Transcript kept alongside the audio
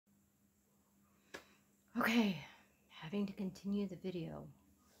Okay, having to continue the video.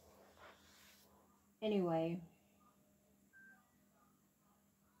 Anyway,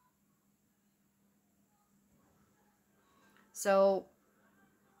 so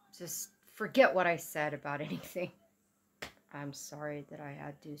just forget what I said about anything. I'm sorry that I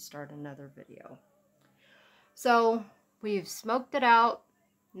had to start another video. So we've smoked it out.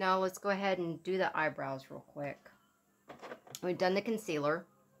 Now let's go ahead and do the eyebrows real quick. We've done the concealer.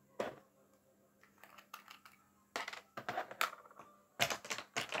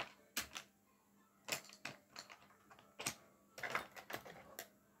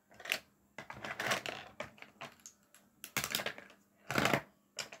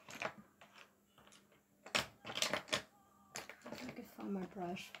 If I could find my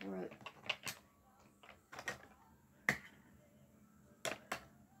brush for it.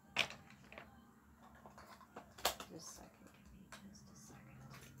 Just a second. Give me just a second.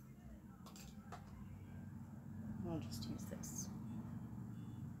 I'll just use this.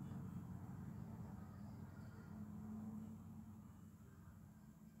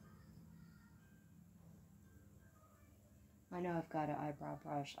 I know I've got an eyebrow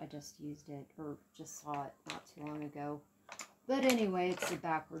brush. I just used it, or just saw it not too long ago. But anyway, it's a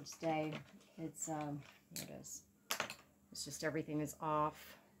backwards day. It's, here it is. It's just everything is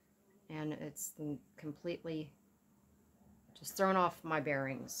off. And it's completely just thrown off my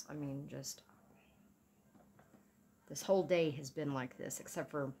bearings. I mean, just this whole day has been like this,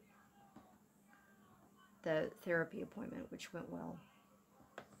 except for the therapy appointment, which went well.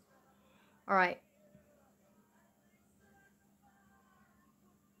 All right.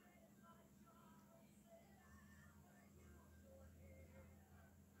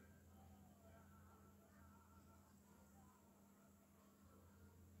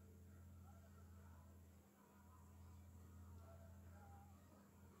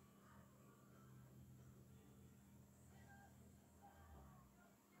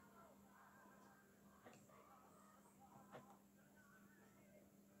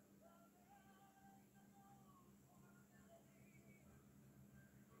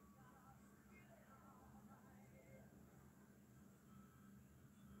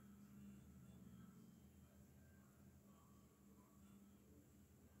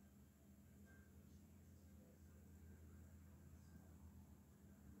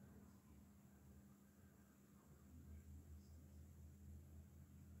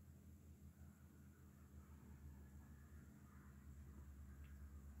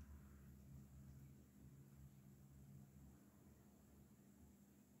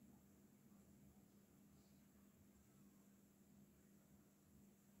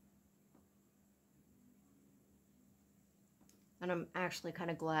 And I'm actually kind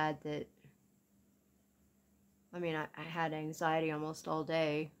of glad that, I mean, I had anxiety almost all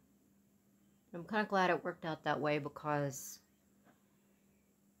day. I'm kind of glad it worked out that way because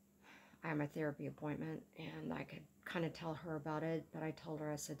I had my therapy appointment and I could kind of tell her about it. But I told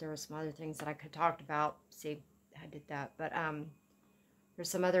her, I said there were some other things that I could talk about. See, I did that. But there's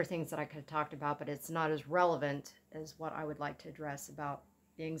some other things that I could have talked about, but it's not as relevant as what I would like to address about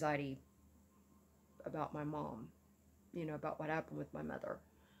the anxiety about my mom, you know, about what happened with my mother.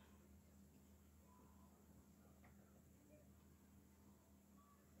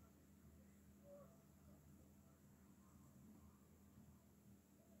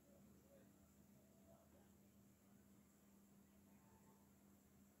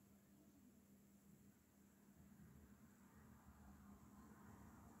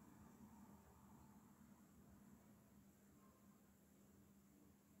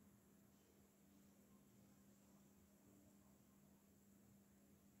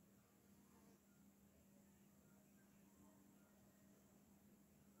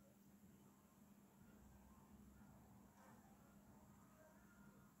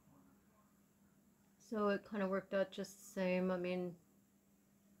 So it kind of worked out just the same. I mean,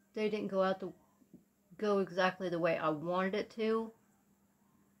 they didn't go exactly the way I wanted it to.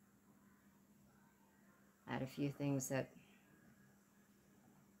 I had a few things that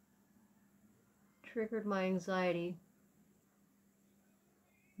triggered my anxiety,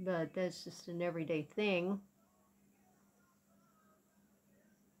 but that's just an everyday thing.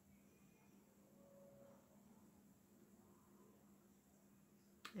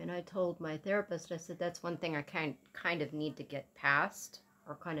 And I told my therapist, I said, that's one thing I kind of need to get past,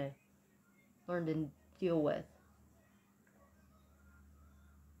 or kind of learn to deal with.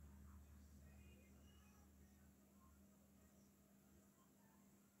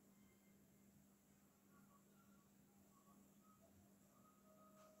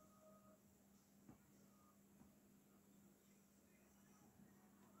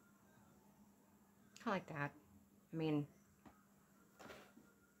 Kind of like that. I mean,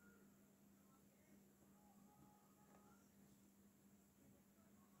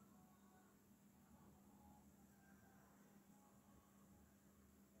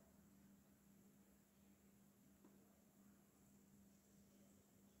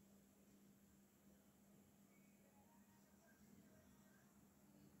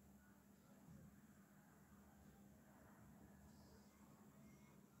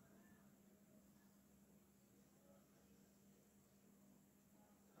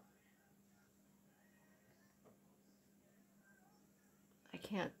 I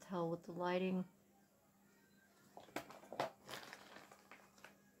can't tell with the lighting.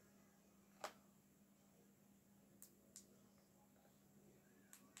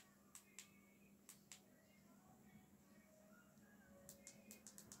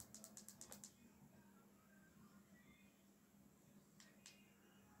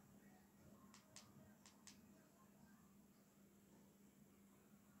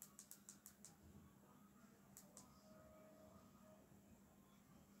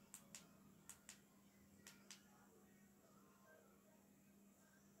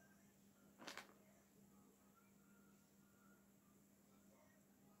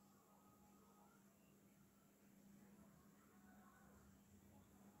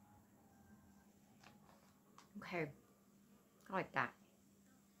 Okay, I like that.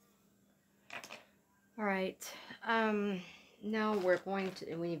 All right, now we're going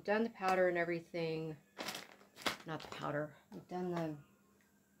to, when you've done the powder and everything, not the powder, we've done the,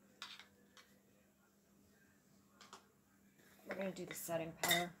 we're going to do the setting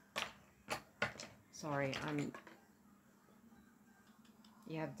powder. Sorry,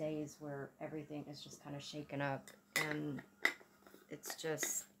 you have days where everything is just kind of shaken up, and it's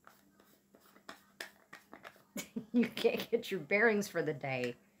just, you can't get your bearings for the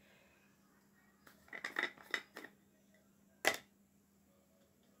day.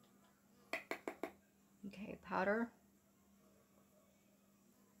 Okay, powder.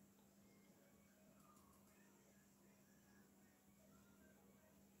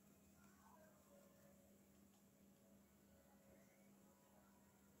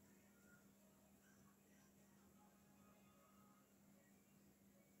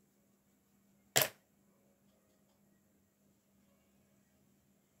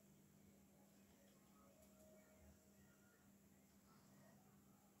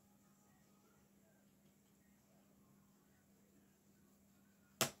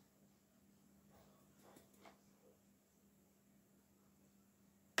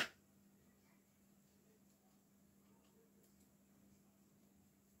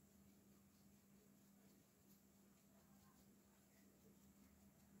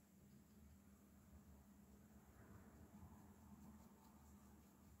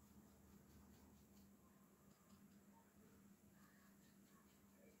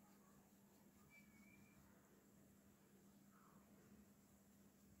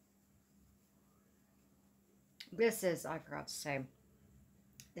 This is, I forgot to say,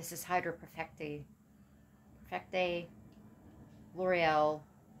 this is Hydra Perfecti L'Oreal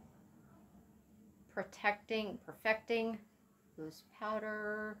Perfecting Loose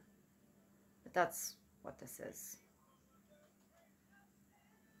Powder. But that's what this is.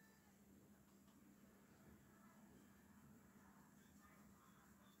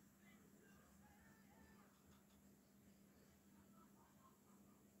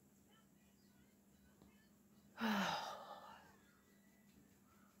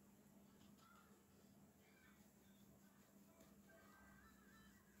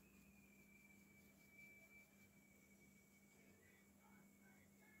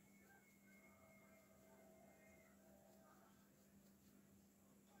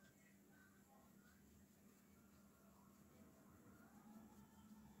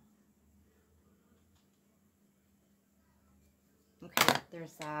 Okay,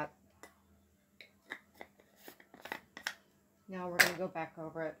 there's that. Now we're going to go back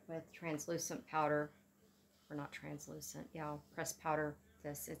over it with translucent powder. Or not translucent, yeah, pressed powder.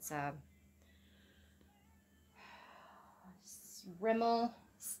 It's a Rimmel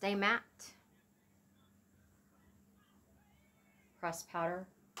Stay Matte pressed powder.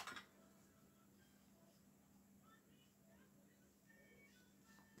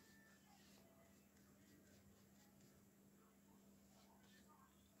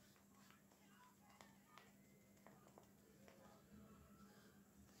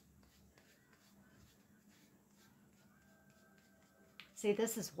 See,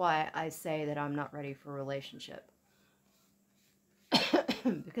 this is why I say that I'm not ready for a relationship.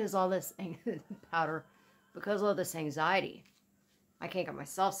 Because all this powder, because all this anxiety. I can't get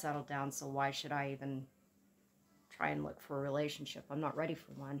myself settled down, so why should I even try and look for a relationship? I'm not ready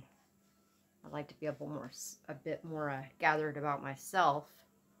for one. I'd like to be a bit more gathered about myself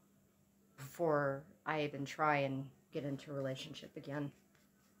before I even try and get into a relationship again.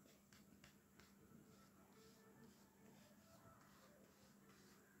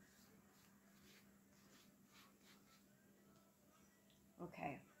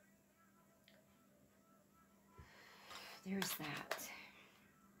 Okay. There's that.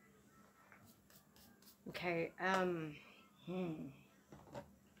 Okay, and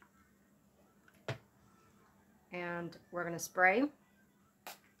we're gonna spray.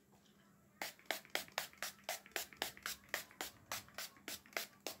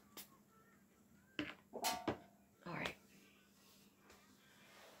 All right.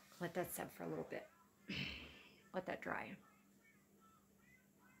 Let that set for a little bit. Let that dry.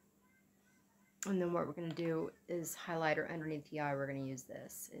 And then what we're going to do is highlighter underneath the eye. We're going to use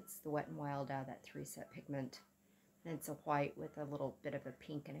this. It's the Wet n Wild that 3-set pigment. And it's a white with a little bit of a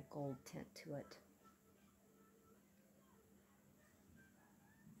pink and a gold tint to it.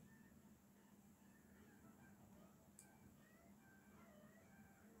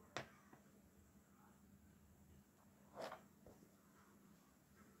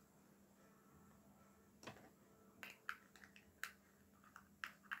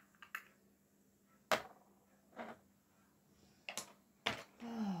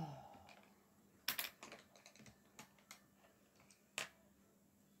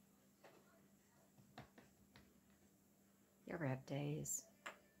 You ever have days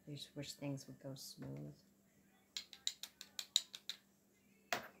you just wish things would go smooth?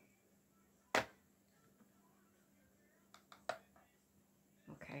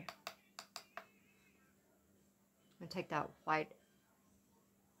 Okay. I'm going to take that white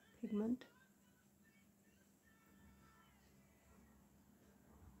pigment.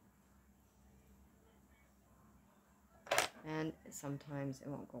 And sometimes it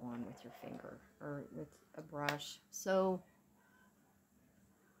won't go on with your finger or with a brush. So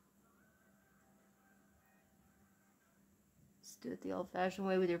do it the old-fashioned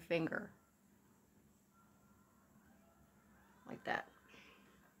way with your finger. Like that.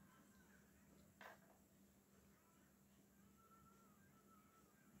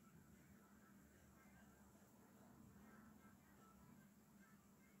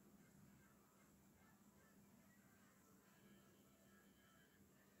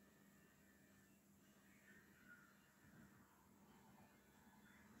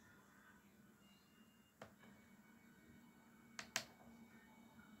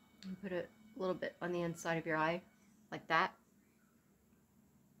 And put it a little bit on the inside of your eye, like that.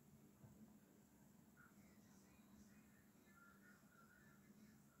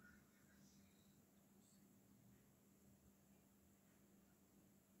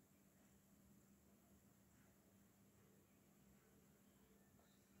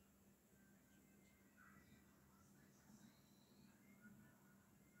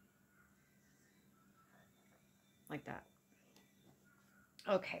 Like that.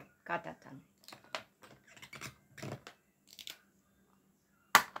 Okay, got that done.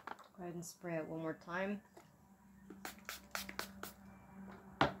 Go ahead and spray it one more time.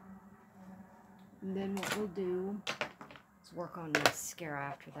 And then what we'll do is work on mascara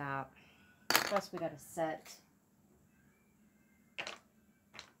after that. Plus we gotta set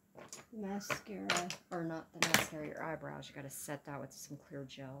the mascara, or not the mascara, your eyebrows. You gotta set that with some clear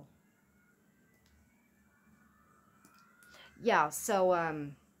gel. Yeah, so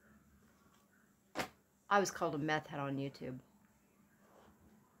I was called a meth head on YouTube.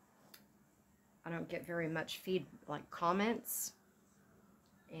 I don't get very much comments,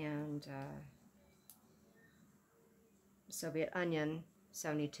 and Soviet Onion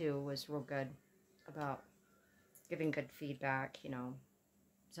 72 was real good about giving good feedback. You know,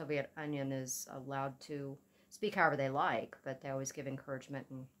 Soviet Onion is allowed to speak however they like, but they always give encouragement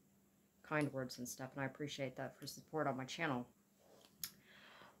and kind words and stuff, and I appreciate that for support on my channel.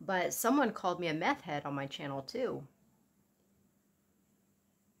 But someone called me a meth head on my channel too,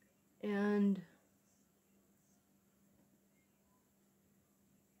 and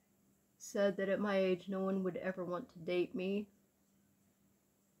said that at my age no one would ever want to date me.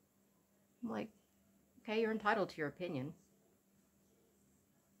 I'm like, okay, you're entitled to your opinion.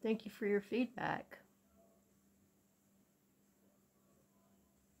 Thank you for your feedback.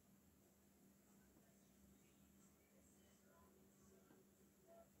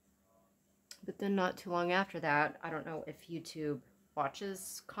 But then not too long after that, I don't know if YouTube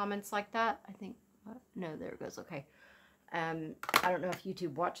watches comments like that. I think, no, there it goes, okay. I don't know if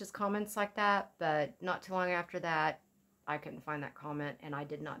YouTube watches comments like that, but not too long after that, I couldn't find that comment, and I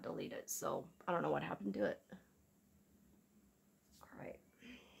did not delete it, so I don't know what happened to it. Alright,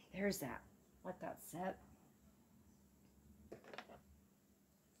 there's that. Let that set.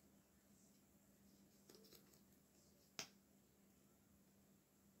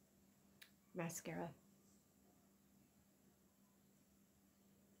 Mascara.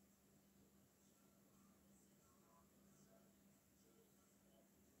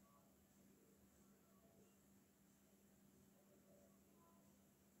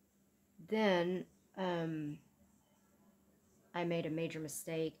 Then, I made a major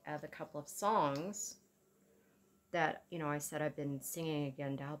mistake of a couple of songs that, you know, I said I've been singing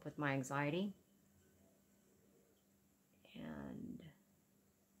again to help with my anxiety. And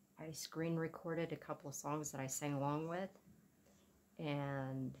I screen recorded a couple of songs that I sang along with.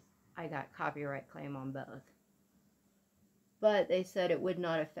 And I got copyright claim on both. But they said it would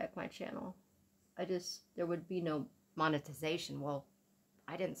not affect my channel. There would be no monetization. Well,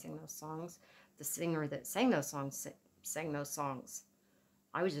 I didn't sing those songs. The singer that sang those songs sang those songs.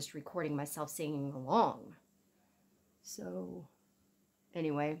 I was just recording myself singing along. So,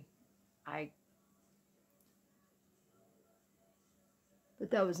 anyway, but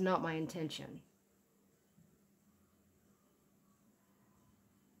that was not my intention.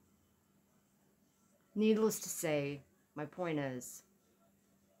 Needless to say, my point is,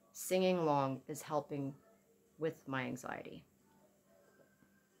 singing along is helping with my anxiety.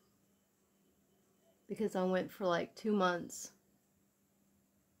 Because I went for like 2 months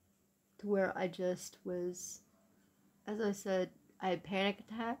to where I just was, as I said, I had panic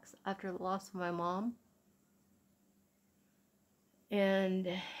attacks after the loss of my mom. And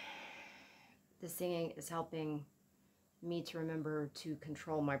the singing is helping me to remember to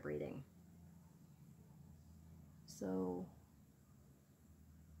control my breathing. So,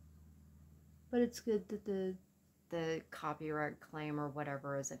 but it's good that the copyright claim or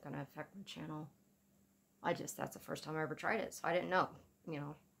whatever isn't going to affect my channel. That's the first time I ever tried it, so I didn't know, you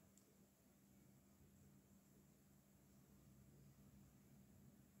know.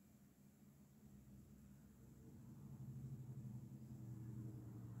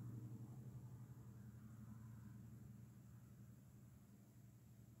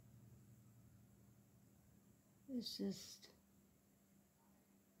 It's just,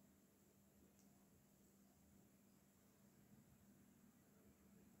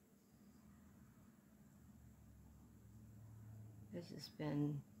 it's just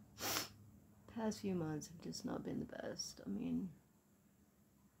been, past few months have just not been the best. I mean,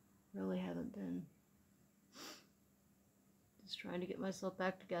 really haven't been. Just trying to get myself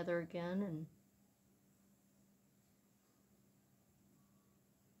back together again, and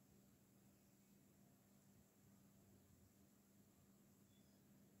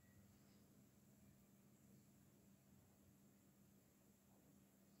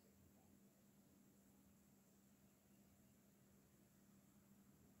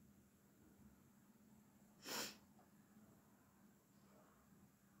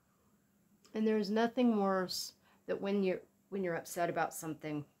there's nothing worse that when you're upset about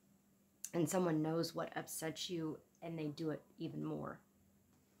something and someone knows what upsets you and they do it even more.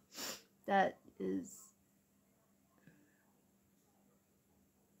 That is,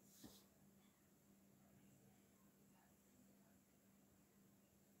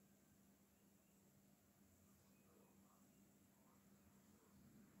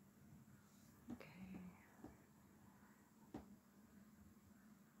 okay.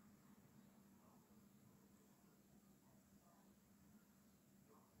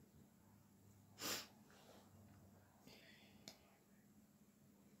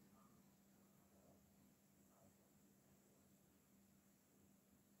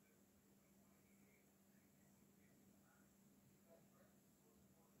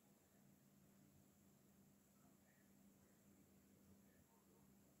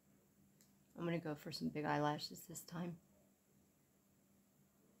 I'm going to go for some big eyelashes this time.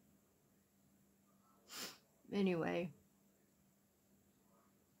 Anyway,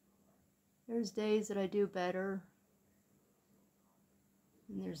 there's days that I do better,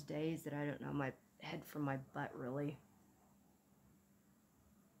 and there's days that I don't know my head from my butt, really.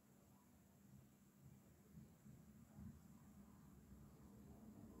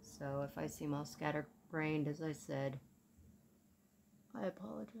 So if I seem all scatterbrained, as I said, I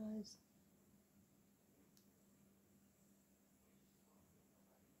apologize.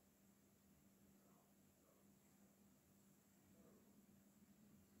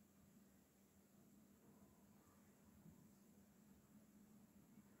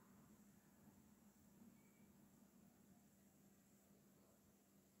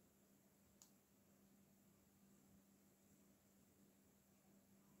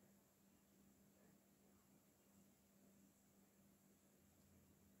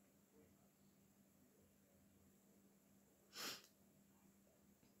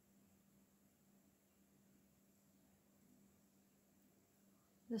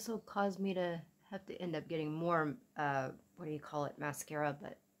 This will cause me to have to end up getting more, what do you call it, mascara,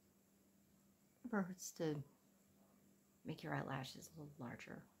 but it never hurts to make your eyelashes a little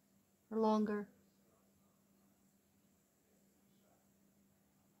larger or longer.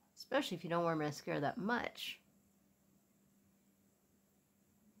 Especially if you don't wear mascara that much.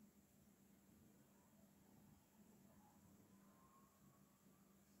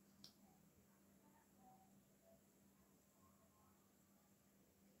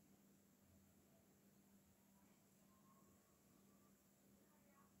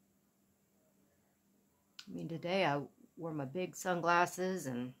 I mean, today I wore my big sunglasses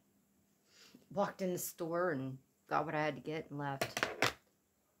and walked in the store and got what I had to get and left.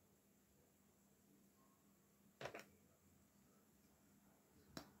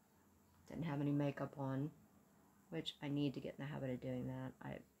 Didn't have any makeup on, which I need to get in the habit of doing that.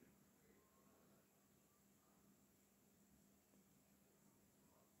 I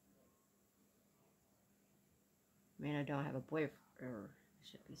mean, I don't have a boyfriend, or I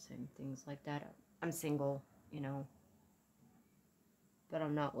should be saying things like that. I'm single, you know, but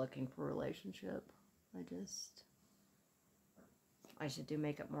I'm not looking for a relationship. I should do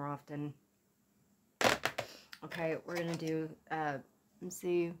makeup more often. Okay, we're gonna do, let's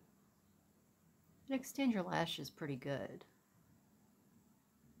see, extend your lashes pretty good.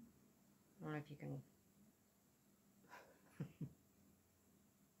 I don't know if you can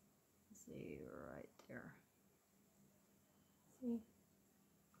see right there. See?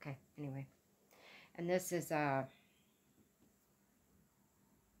 Okay, anyway. And this is, I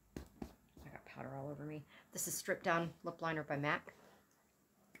got powder all over me. This is Strip Down Lip Liner by MAC.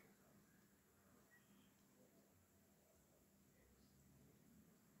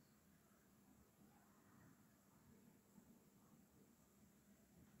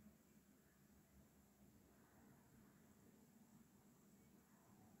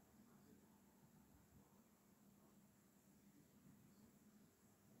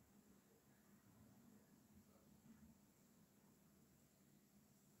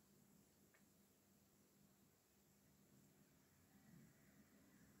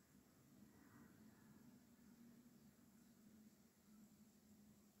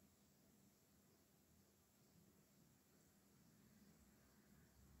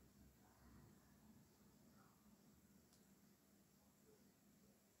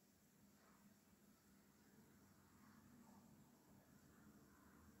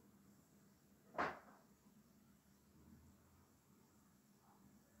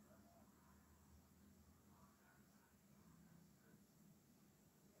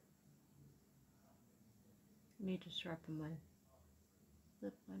 I need to sharpen my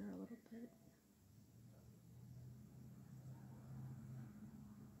lip liner a little bit.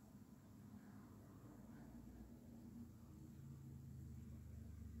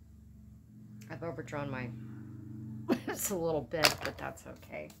 I've overdrawn my lips a little bit, but that's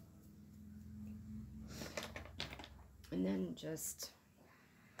okay. And then just,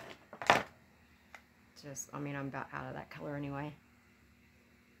 I mean, I'm about out of that color anyway.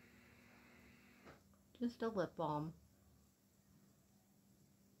 Just a lip balm.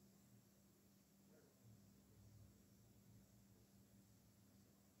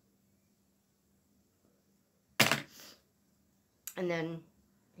 And then,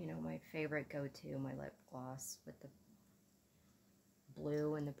 you know, my favorite go-to, my lip gloss with the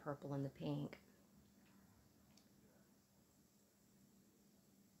blue and the purple and the pink.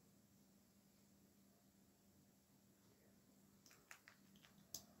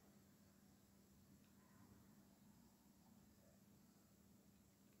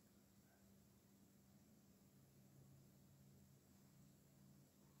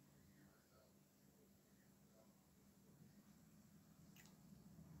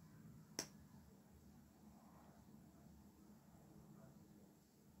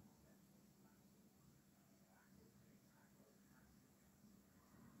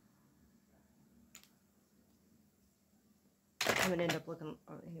 I'm gonna end up looking,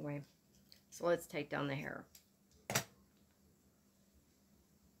 oh, anyway. So let's take down the hair.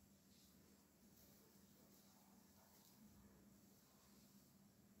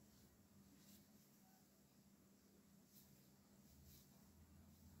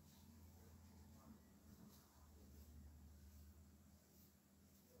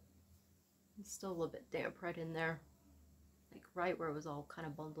 It's still a little bit damp right in there, like right where it was all kind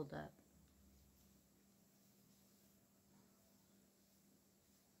of bundled up.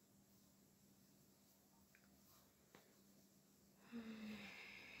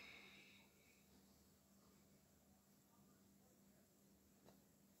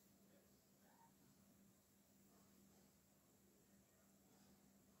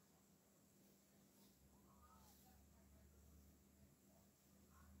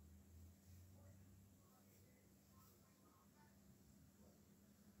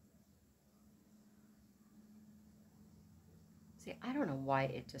 See, I don't know why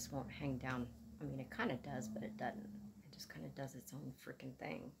it just won't hang down. I mean, it kind of does, but it doesn't. It just kind of does its own freaking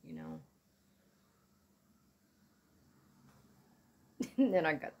thing, you know? And then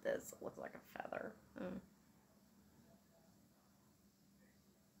I got this. It looks like a feather.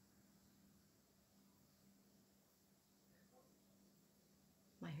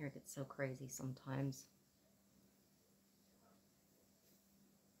 My hair gets so crazy sometimes.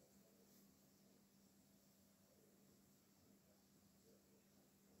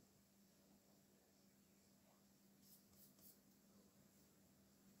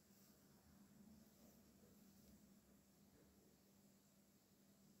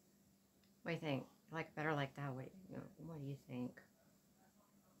 What do you think? Like better like that? What do you think?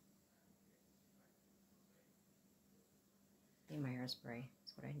 I need my hairspray.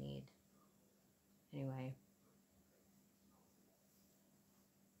 That's what I need. Anyway.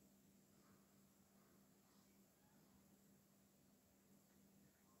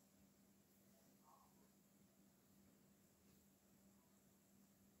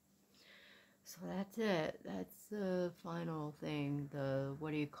 So that's it. That's the final thing. The,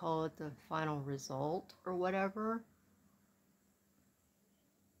 what do you call it? The final result or whatever.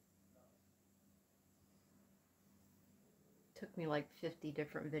 Took me like 50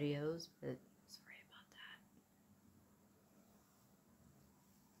 different videos, but sorry about that.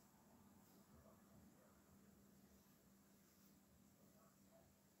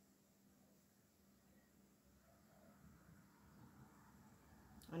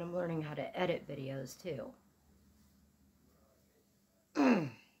 And I'm learning how to edit videos too.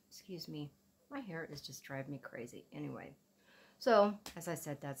 Excuse me. My hair is just driving me crazy. Anyway. So, as I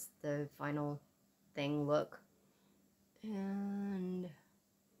said, that's the final thing look. And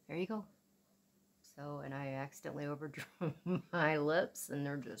there you go. So, and I accidentally overdrew my lips, and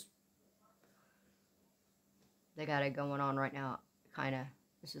they're just, they got it going on right now, kind of.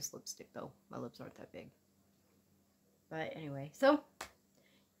 It's just lipstick, though. My lips aren't that big. But anyway, so,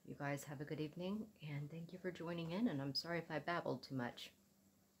 you guys have a good evening, and thank you for joining in, and I'm sorry if I babbled too much.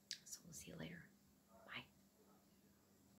 So, we'll see you later.